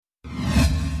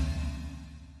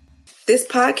This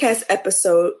podcast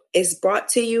episode is brought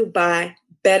to you by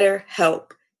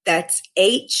BetterHelp. That's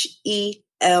HELP.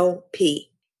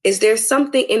 Is there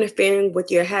something interfering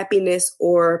with your happiness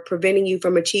or preventing you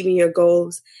from achieving your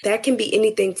goals? That can be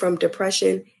anything from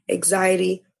depression,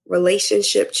 anxiety,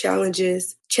 relationship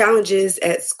challenges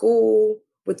at school,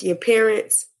 with your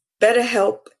parents.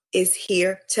 BetterHelp is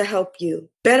here to help you.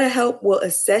 BetterHelp will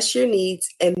assess your needs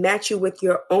and match you with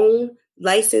your own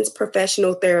licensed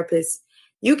professional therapist.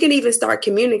 You can even start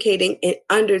communicating in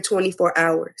under 24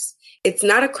 hours. It's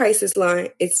not a crisis line.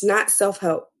 It's not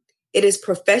self-help. It is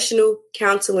professional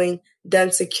counseling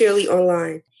done securely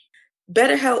online.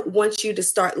 BetterHelp wants you to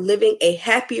start living a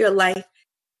happier life.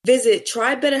 Visit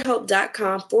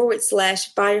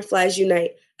trybetterhelp.com/Fireflies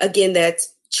Unite. Again,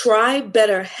 that's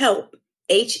trybetterhelp,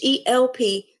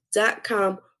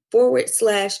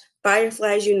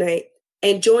 HELP.com/Fireflies Unite.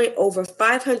 And join over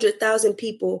 500,000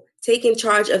 people taking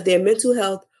charge of their mental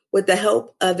health with the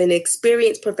help of an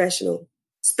experienced professional.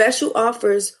 Special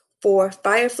offers for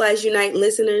Fireflies Unite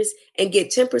listeners, and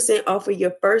get 10% off of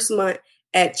your first month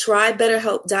at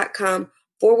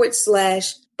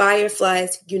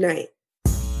trybetterhelp.com/Fireflies Unite.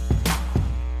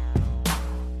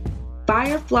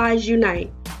 Fireflies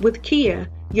Unite with Kia,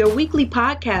 your weekly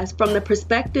podcast from the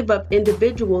perspective of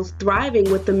individuals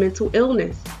thriving with a mental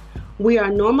illness. We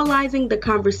are normalizing the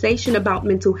conversation about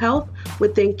mental health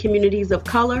within communities of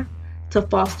color to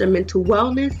foster mental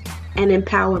wellness and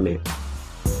empowerment.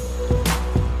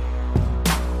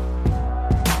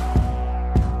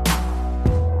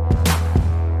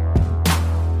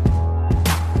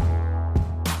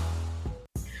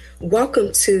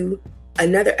 Welcome to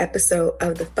another episode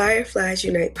of the Fireflies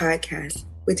Unite podcast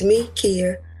with me,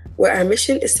 Kia, where our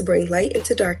mission is to bring light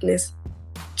into darkness,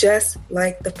 just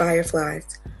like the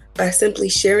fireflies, by simply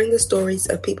sharing the stories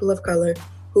of people of color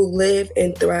who live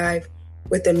and thrive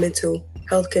with a mental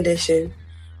health condition,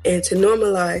 and to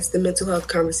normalize the mental health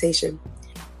conversation.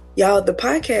 Y'all, the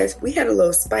podcast, we had a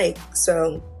little spike,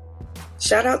 so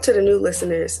shout out to the new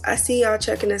listeners. I see y'all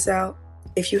checking us out.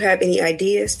 If you have any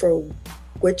ideas for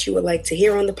what you would like to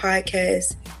hear on the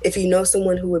podcast, if you know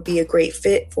someone who would be a great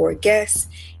fit for a guest,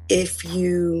 if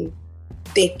you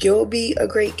think you'll be a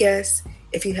great guest,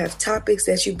 if you have topics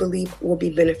that you believe will be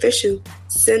beneficial,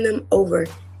 send them over.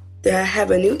 I have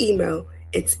a new email.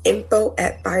 It's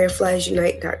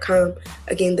info@firefliesunite.com.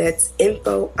 Again, that's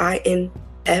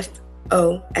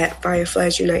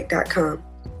info@firefliesunite.com.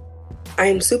 I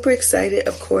am super excited,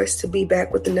 of course, to be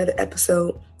back with another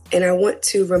episode, and I want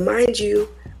to remind you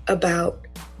about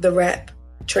the rap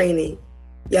training.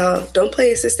 Y'all, don't play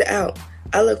your sister out.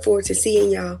 I look forward to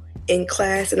seeing y'all in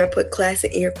class, and I put class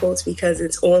in air quotes because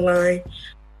it's online.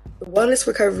 The Wellness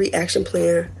Recovery Action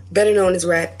Plan, better known as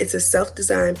RAP, is a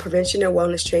self-designed prevention and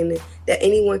wellness training that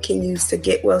anyone can use to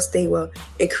get well, stay well,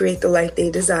 and create the life they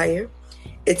desire.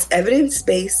 It's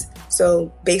evidence-based,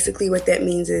 so basically what that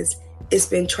means is it's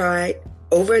been tried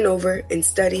over and over and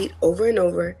studied over and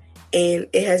over, and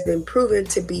it has been proven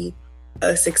to be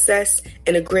a success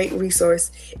and a great resource.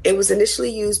 It was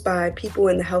initially used by people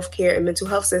in the healthcare and mental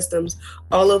health systems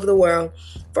all over the world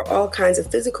for all kinds of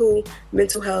physical,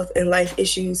 mental health, and life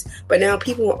issues. But now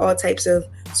people in all types of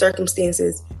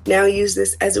circumstances now use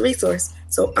this as a resource.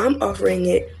 So I'm offering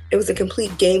it. It was a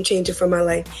complete game changer for my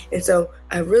life. And so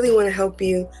I really want to help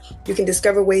you. You can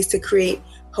discover ways to create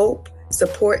hope,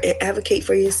 support, and advocate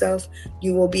for yourself.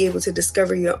 You will be able to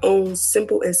discover your own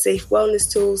simple and safe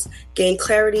wellness tools, gain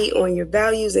clarity on your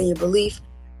values and your belief,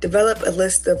 develop a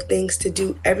list of things to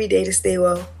do every day to stay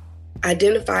well,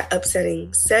 identify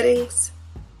upsetting settings,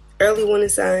 early warning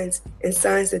signs, and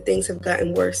signs that things have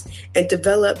gotten worse, and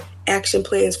develop action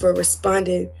plans for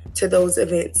responding to those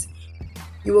events.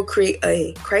 You will create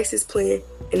a crisis plan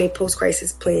and a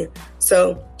post-crisis plan.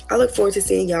 So I look forward to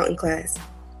seeing y'all in class.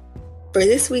 For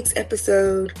this week's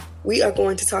episode, we are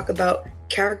going to talk about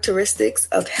characteristics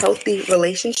of healthy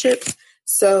relationships.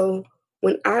 So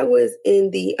when I was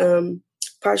in the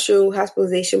partial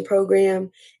hospitalization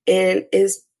program, and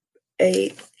it's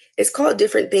called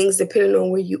different things depending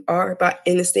on where you are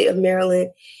in the state of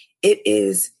Maryland. It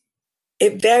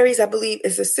varies. I believe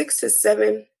it's a 6 to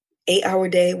 7, 8-hour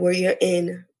day where you're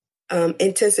in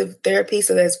intensive therapy.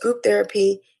 So that's group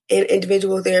therapy and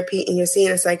individual therapy, and you're seeing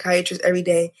a psychiatrist every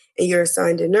day, and you're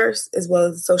assigned a nurse as well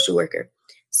as a social worker.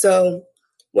 So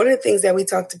one of the things that we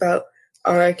talked about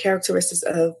are characteristics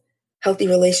of healthy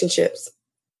relationships.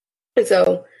 And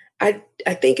so I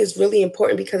think it's really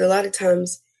important because a lot of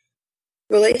times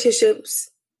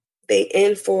relationships, they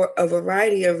end for a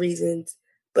variety of reasons.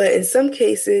 But in some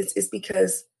cases, it's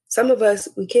because some of us,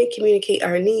 we can't communicate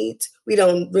our needs. We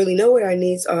don't really know what our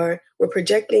needs are. We're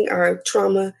projecting our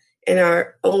trauma and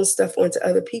our own stuff onto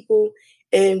other people.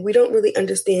 And we don't really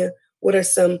understand what are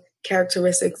some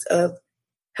characteristics of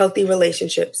healthy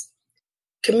relationships.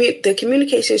 The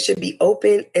communication should be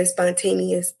open and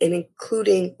spontaneous and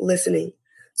including listening.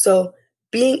 So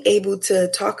being able to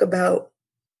talk about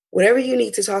whatever you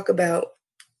need to talk about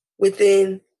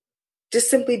within just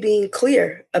simply being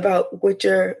clear about what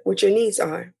your needs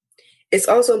are. It's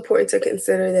also important to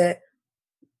consider that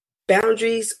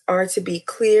boundaries are to be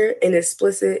clear and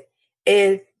explicit,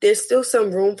 and there's still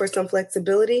some room for some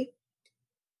flexibility.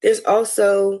 There's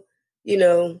also,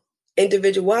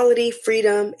 individuality,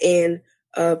 freedom, and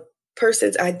a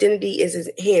person's identity is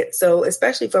enhanced. So,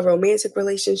 especially for romantic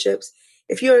relationships,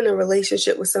 if you're in a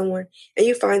relationship with someone and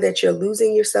you find that you're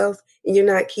losing yourself and you're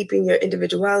not keeping your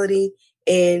individuality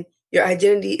and your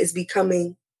identity is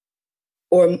becoming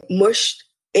or mushed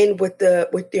in with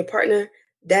your partner,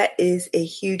 that is a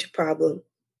huge problem.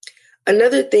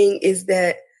 Another thing is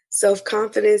that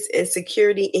self-confidence and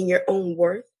security in your own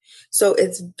worth. So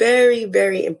it's very,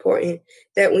 very important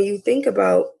that when you think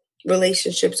about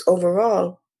relationships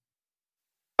overall,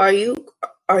 do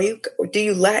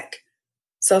you lack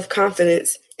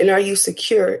self-confidence and are you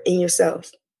secure in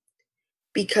yourself?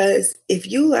 Because if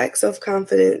you lack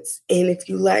self-confidence and if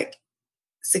you lack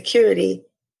security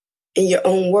in your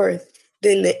own worth,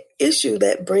 then the issue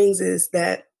that brings is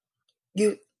that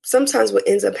sometimes what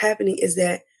ends up happening is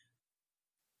that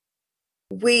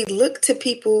we look to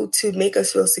people to make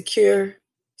us feel secure,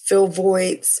 fill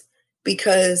voids,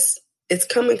 because it's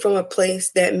coming from a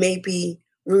place that may be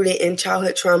rooted in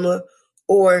childhood trauma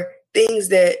or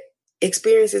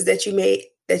experiences that you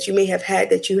may have had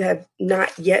that you have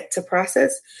not yet to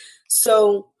process.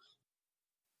 So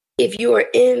if you are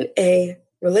in a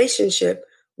relationship,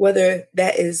 whether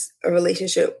that is a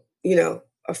relationship,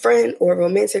 a friend or a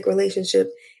romantic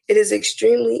relationship, it is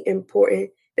extremely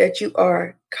important that you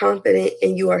are confident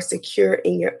and you are secure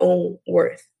in your own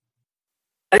worth.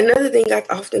 Another thing I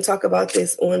often talk about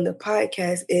this on the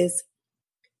podcast is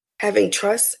having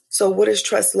trust. So what does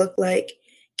trust look like?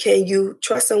 Can you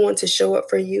trust someone to show up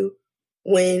for you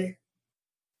when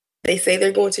they say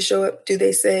they're going to show up? Do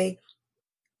they say,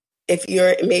 if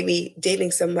you're maybe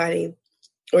dating somebody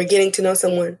or getting to know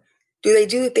someone, do they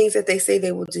do the things that they say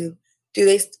they will do? Do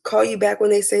they call you back when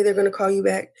they say they're going to call you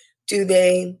back? Do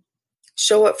they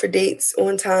show up for dates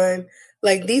on time?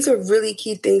 Like, these are really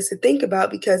key things to think about,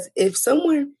 because if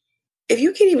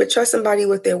you can't even trust somebody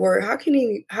with their word, how can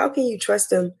you trust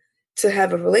them to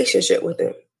have a relationship with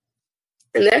them?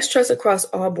 And that's trust across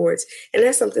all boards. And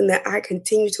that's something that I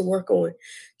continue to work on,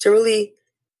 to really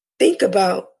think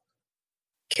about,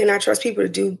 can I trust people to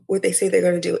do what they say they're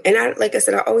going to do? And like I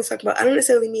said, I always talk about, I don't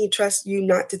necessarily mean trust you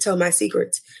not to tell my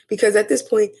secrets, because at this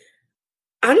point,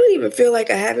 I don't even feel like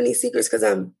I have any secrets because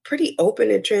I'm pretty open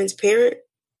and transparent.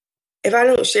 If I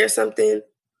don't share something,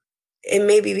 and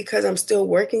maybe because I'm still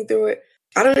working through it,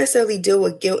 I don't necessarily deal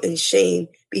with guilt and shame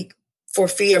for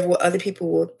fear of what other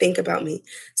people will think about me.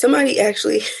 Somebody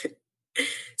actually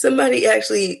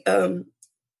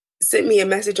sent me a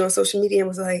message on social media and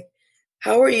was like,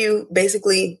 how are you,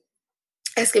 basically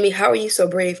asking me, how are you so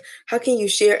brave? How can you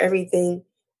share everything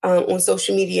on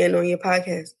social media and on your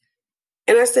podcast?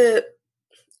 And I said,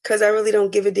 because I really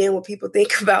don't give a damn what people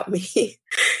think about me.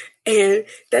 And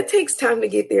that takes time to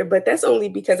get there, but that's only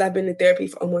because I've been in therapy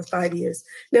for almost 5 years.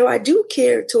 Now, I do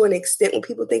care to an extent when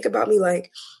people think about me,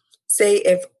 like, say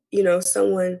if,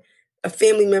 someone, a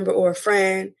family member or a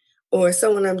friend or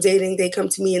someone I'm dating, they come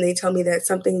to me and they tell me that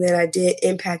something that I did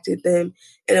impacted them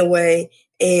in a way,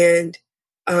 and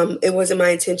it wasn't my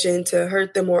intention to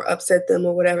hurt them or upset them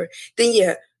or whatever, then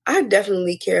yeah, I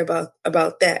definitely care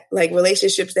about that. Like,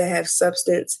 relationships that have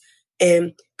substance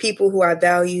and people who I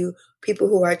value, people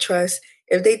who I trust.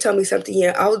 If they tell me something,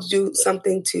 yeah, I'll do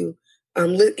something to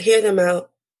hear them out.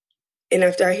 And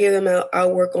after I hear them out,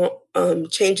 I'll work on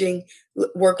changing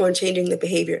the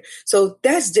behavior. So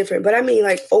that's different. But I mean,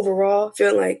 like, overall,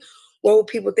 feeling like, what will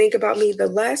people think about me? The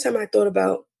last time I thought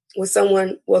about what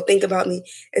someone will think about me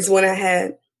is when I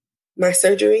had my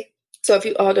surgery. So if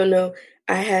you all don't know,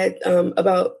 I had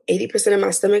about 80% of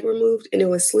my stomach removed, and it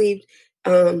was sleeved.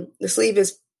 The sleeve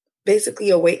is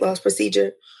basically a weight loss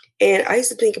procedure. And I used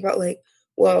to think about, like,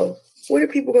 well, what are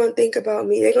people going to think about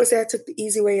me? They're going to say I took the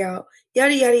easy way out,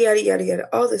 yada, yada, yada, yada, yada,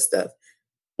 all this stuff.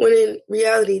 When in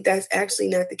reality, that's actually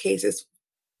not the case.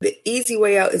 The easy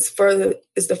way out is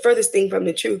the furthest thing from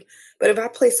the truth. But if I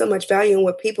place so much value in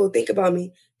what people think about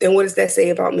me, then what does that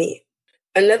say about me?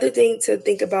 Another thing to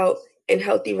think about in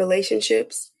healthy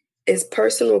relationships is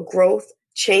personal growth,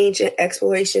 change, and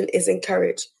exploration is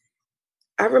encouraged.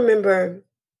 I remember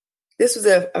this was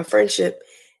a friendship,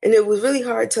 And it was really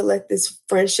hard to let this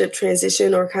friendship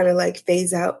transition or kind of like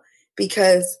phase out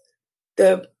because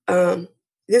the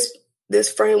this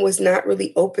this friend was not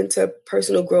really open to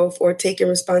personal growth or taking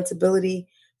responsibility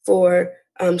for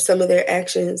some of their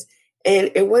actions,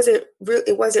 and it wasn't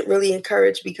really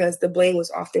encouraged because the blame was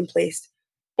often placed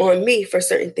on me for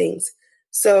certain things.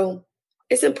 So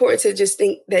it's important to just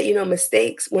think that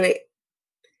mistakes when it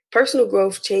personal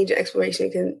growth, change, and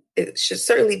exploration it should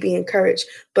certainly be encouraged,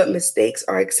 but mistakes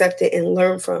are accepted and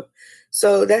learned from.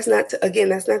 So that's not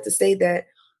to say that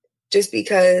just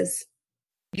because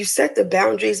you set the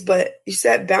boundaries, but you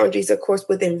set boundaries, of course,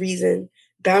 within reason.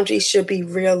 Boundaries should be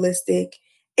realistic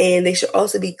and they should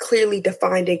also be clearly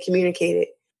defined and communicated.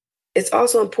 It's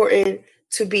also important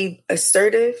to be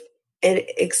assertive and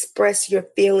express your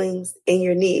feelings and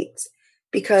your needs.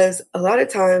 Because a lot of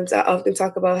times I often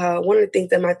talk about how one of the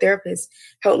things that my therapist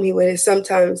helped me with is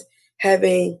sometimes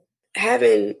having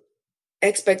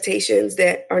expectations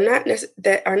that are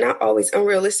not always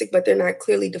unrealistic, but they're not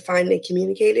clearly defined and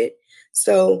communicated.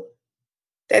 So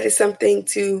that is something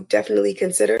to definitely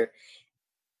consider.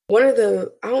 One of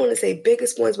the, I don't want to say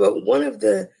biggest ones, but one of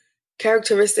the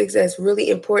characteristics that's really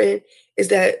important is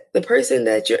that the person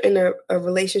that you're in a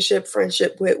relationship,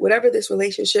 friendship with, whatever this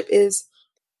relationship is,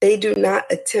 they do not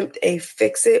attempt a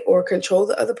fix it or control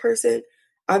the other person.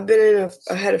 I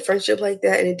had a friendship like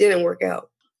that and it didn't work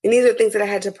out. And these are things that I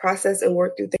had to process and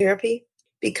work through therapy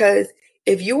because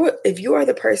if you are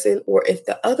the person or if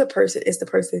the other person is the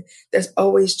person that's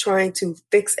always trying to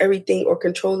fix everything or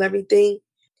control everything,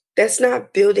 that's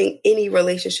not building any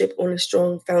relationship on a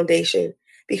strong foundation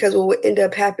because what would end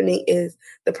up happening is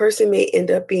the person may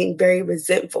end up being very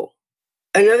resentful.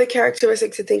 Another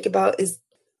characteristic to think about is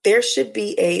there should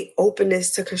be a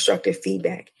openness to constructive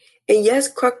feedback. And yes,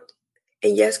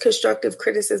 constructive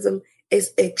criticism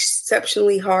is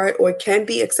exceptionally hard or can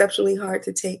be exceptionally hard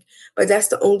to take, but that's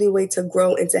the only way to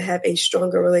grow and to have a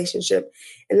stronger relationship.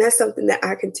 And that's something that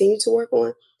I continue to work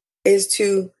on is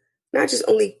to not just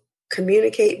only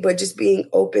communicate, but just being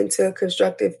open to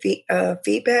constructive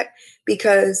feedback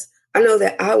because I know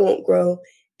that I won't grow.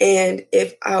 And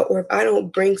if I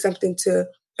don't bring something to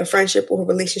a friendship or a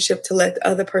relationship to let the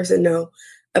other person know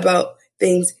about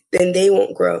things, then they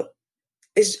won't grow.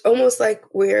 It's almost like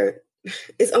we're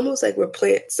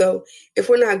plants. So if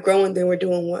we're not growing, then we're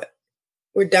doing what?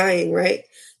 We're dying, right?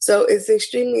 So it's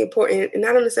extremely important. And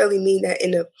I don't necessarily mean that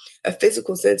in a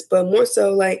physical sense, but more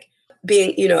so like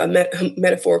being, a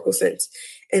metaphorical sense.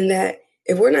 And that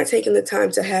if we're not taking the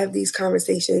time to have these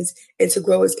conversations and to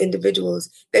grow as individuals,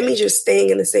 that means you're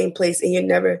staying in the same place and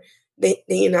then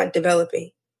you're not developing.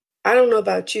 I don't know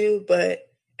about you, but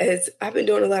as I've been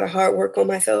doing a lot of hard work on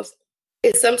myself,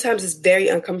 sometimes it's very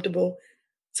uncomfortable.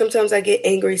 Sometimes I get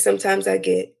angry. Sometimes I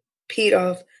get peed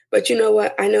off. But you know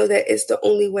what? I know that it's the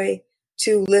only way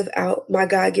to live out my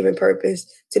God-given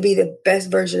purpose, to be the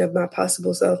best version of my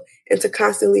possible self, and to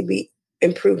constantly be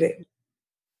improving.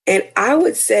 And I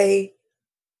would say,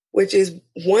 which is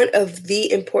one of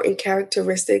the important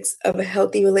characteristics of a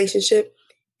healthy relationship,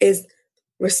 is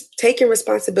taking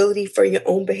responsibility for your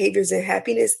own behaviors and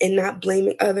happiness and not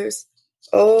blaming others.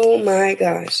 Oh my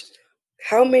gosh.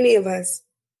 How many of us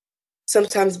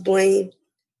sometimes blame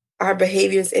our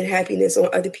behaviors and happiness on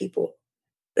other people?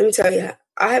 Let me tell you,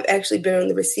 I have actually been on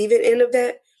the receiving end of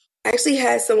that. I actually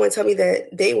had someone tell me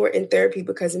that they were in therapy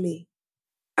because of me.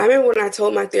 I remember when I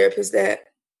told my therapist that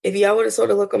if y'all would have saw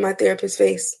the look on my therapist's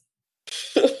face,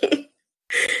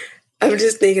 I'm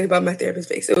just thinking about my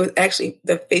therapist's face. It was actually,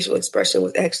 the facial expression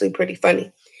was actually pretty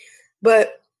funny.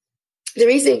 But the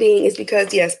reason being is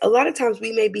because, yes, a lot of times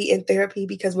we may be in therapy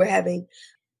because we're having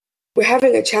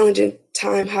a challenging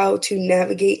time how to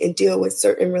navigate and deal with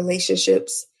certain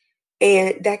relationships.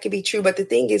 And that could be true. But the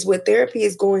thing is, what therapy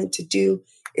is going to do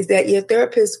is that your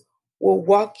therapist will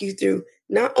walk you through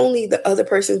not only the other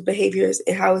person's behaviors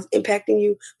and how it's impacting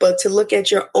you, but to look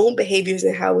at your own behaviors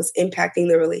and how it's impacting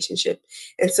the relationship.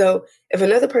 And so if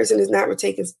another person is not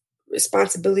taking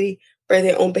responsibility for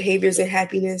their own behaviors and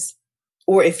happiness,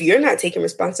 or if you're not taking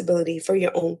responsibility for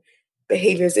your own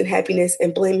behaviors and happiness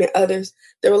and blaming others,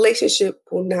 the relationship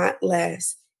will not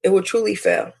last. It will truly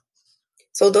fail.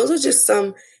 So those are just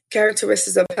some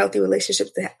characteristics of healthy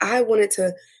relationships that I wanted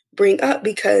to bring up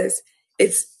because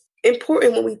it's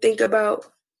important when we think about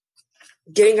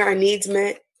getting our needs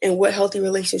met and what healthy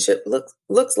relationship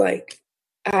looks like.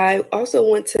 I also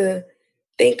want to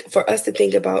for us to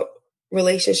think about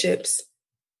relationships,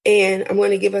 and I'm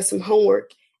going to give us some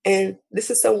homework. And this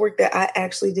is some work that I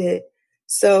actually did.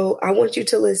 So I want you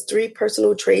to list 3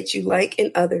 personal traits you like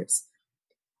in others.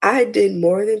 I did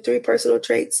more than 3 personal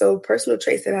traits. So personal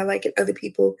traits that I like in other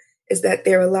people is that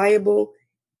they're reliable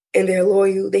and they're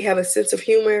loyal. They have a sense of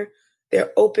humor.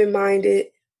 They're open-minded.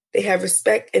 They have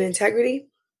respect and integrity.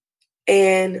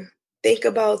 And think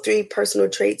about 3 personal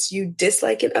traits you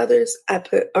dislike in others. I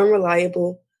put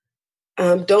unreliable,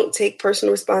 don't take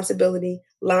personal responsibility,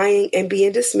 lying, and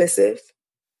being dismissive.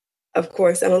 Of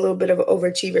course, I'm a little bit of an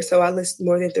overachiever, so I list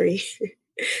more than 3.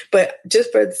 But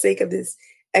just for the sake of this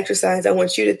exercise, I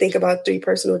want you to think about 3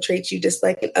 personal traits you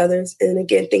dislike in others. And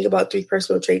again, think about 3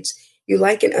 personal traits you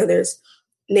like in others.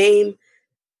 Name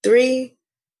 3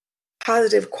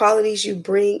 positive qualities you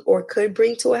bring or could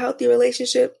bring to a healthy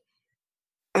relationship.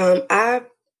 I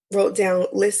wrote down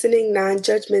listening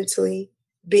non-judgmentally,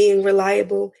 being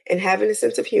reliable, and having a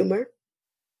sense of humor.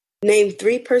 Name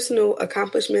 3 personal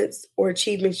accomplishments or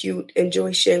achievements you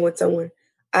enjoy sharing with someone.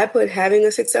 I put having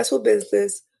a successful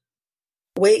business,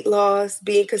 weight loss,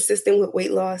 being consistent with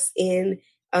weight loss, and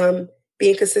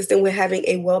being consistent with having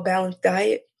a well-balanced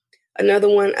diet. Another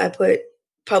one, I put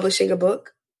publishing a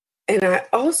book. And I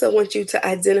also want you to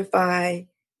identify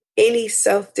any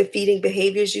self-defeating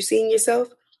behaviors you see in yourself.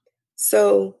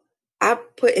 So I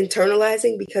put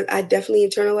internalizing because I definitely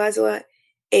internalize a lot.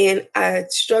 And I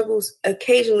struggle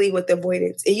occasionally with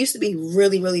avoidance. It used to be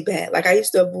really, really bad. Like I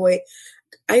used to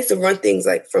run things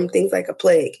like a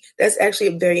plague. That's actually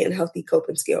a very unhealthy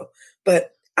coping skill.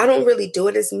 But I don't really do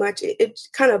it as much. It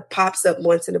kind of pops up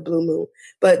once in a blue moon.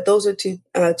 But those are two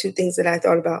things that I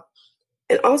thought about.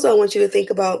 And also I want you to think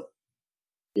about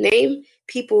name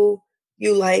people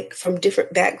you like from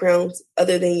different backgrounds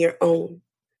other than your own.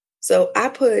 So I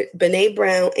put Brene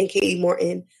Brown and Katie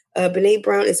Morton. Brene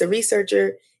Brown is a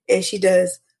researcher, and she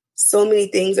does so many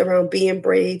things around being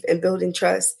brave and building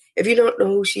trust. If you don't know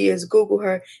who she is, Google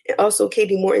her. And also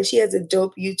Katie Morton, she has a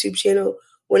dope YouTube channel.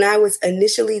 When I was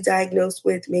initially diagnosed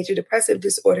with major depressive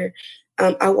disorder,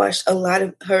 I watched a lot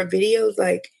of her videos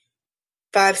like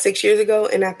 5-6 years ago,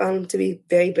 and I found them to be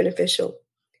very beneficial.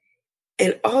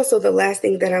 And also the last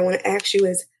thing that I want to ask you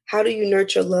is, how do you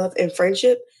nurture love and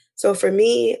friendship? So for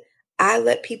me, I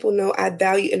let people know I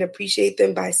value and appreciate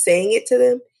them by saying it to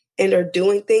them and or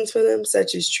doing things for them,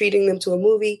 such as treating them to a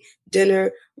movie,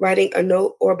 dinner, writing a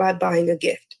note, or by buying a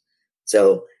gift.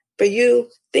 So for you,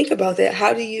 think about that.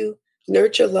 How do you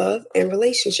nurture love and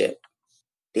relationship?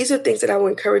 These are things that I will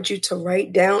encourage you to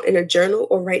write down in a journal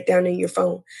or write down in your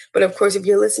phone. But of course, if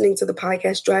you're listening to the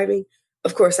podcast driving,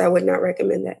 of course, I would not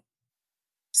recommend that.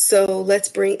 So let's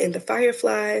bring in the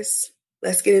fireflies.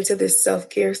 Let's get into this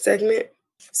self-care segment.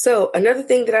 So another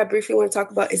thing that I briefly want to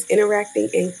talk about is interacting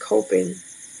and coping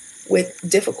with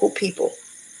difficult people.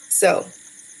 So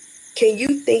can you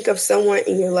think of someone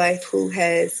in your life who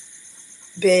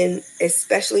has been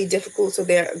especially difficult? So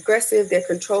they're aggressive, they're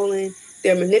controlling,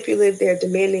 they're manipulative, they're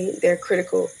demanding, they're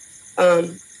critical.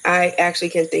 I actually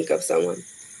can think of someone.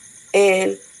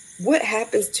 And what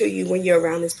happens to you when you're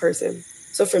around this person?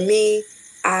 So for me,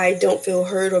 I don't feel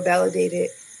heard or validated.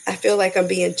 I feel like I'm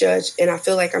being judged, and I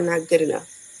feel like I'm not good enough.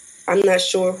 I'm not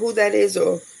sure who that is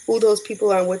or who those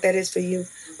people are and what that is for you.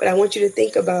 But I want you to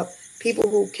think about people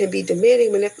who can be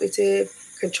demanding, manipulative,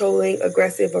 controlling,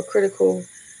 aggressive, or critical,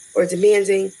 or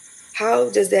demanding. How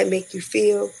does that make you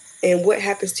feel? And what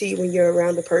happens to you when you're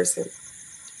around the person?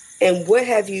 And what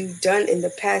have you done in the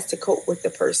past to cope with the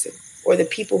person or the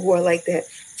people who are like that?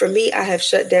 For me, I have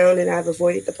shut down and I've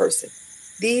avoided the person.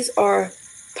 These are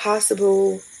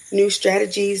possible new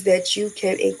strategies that you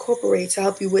can incorporate to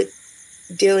help you with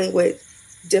dealing with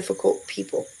difficult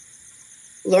people.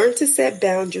 Learn to set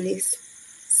boundaries,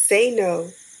 say no,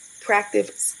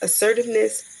 practice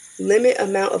assertiveness, limit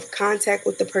amount of contact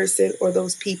with the person or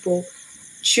those people,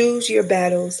 choose your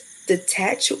battles,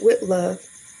 detach with love,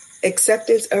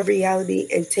 acceptance of reality,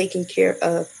 and taking care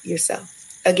of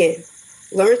yourself. Again,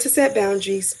 learn to set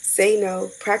boundaries, say no,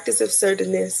 practice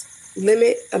assertiveness,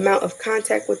 limit amount of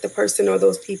contact with the person or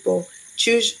those people,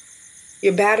 choose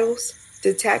your battles,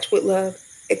 detach with love,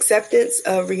 acceptance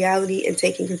of reality, and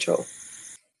taking control.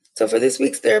 So for this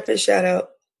week's therapist shout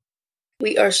out,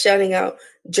 we are shouting out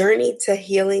Journey to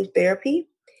Healing Therapy.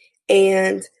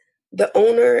 And the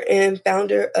owner and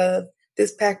founder of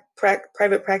this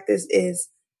private practice is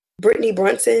Brittany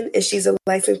Brunson, and she's a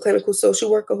licensed clinical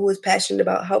social worker who is passionate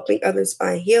about helping others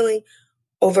find healing,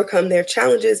 overcome their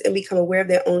challenges, and become aware of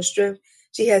their own strength.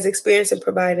 She has experience in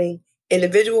providing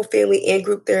individual, family, and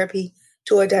group therapy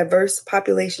to a diverse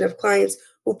population of clients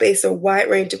who face a wide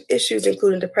range of issues,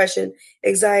 including depression,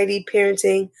 anxiety,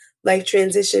 parenting, life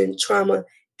transition, trauma,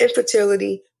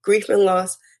 infertility, grief and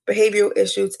loss, behavioral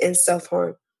issues, and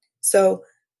self-harm. So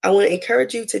I want to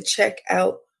encourage you to check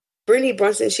out Brittany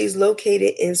Brunson. She's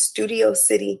located in Studio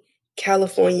City,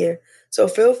 California. So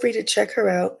feel free to check her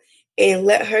out and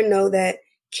let her know that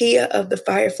Kia of the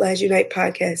Fireflies Unite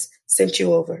podcast sent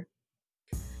you over.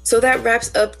 So that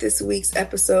wraps up this week's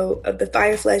episode of the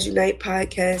Fireflies Unite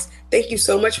podcast. Thank you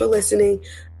so much for listening.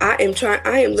 I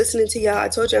am listening to y'all. I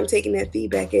told you I'm taking that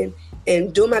feedback in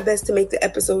and doing my best to make the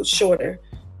episodes shorter.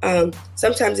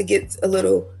 Sometimes it gets a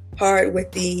little hard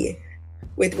with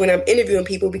when I'm interviewing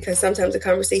people because sometimes the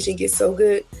conversation gets so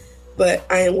good, but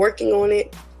I am working on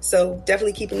it. So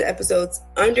definitely keeping the episodes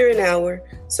under an hour.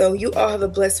 So you all have a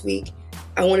blessed week.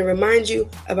 I want to remind you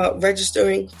about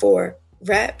registering for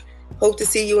RAP. Hope to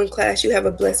see you in class. You have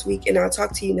a blessed week, and I'll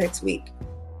talk to you next week.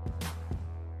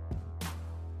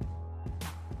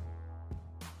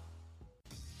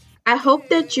 I hope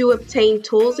that you obtain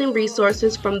tools and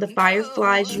resources from the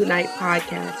Fireflies Unite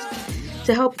podcast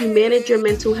to help you manage your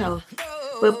mental health.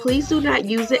 But please do not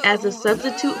use it as a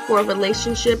substitute for a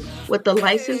relationship with a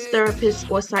licensed therapist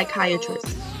or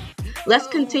psychiatrist. Let's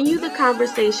continue the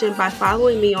conversation by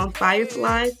following me on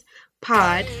Fireflies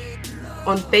Pod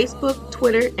on Facebook,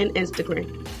 Twitter, and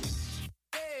Instagram.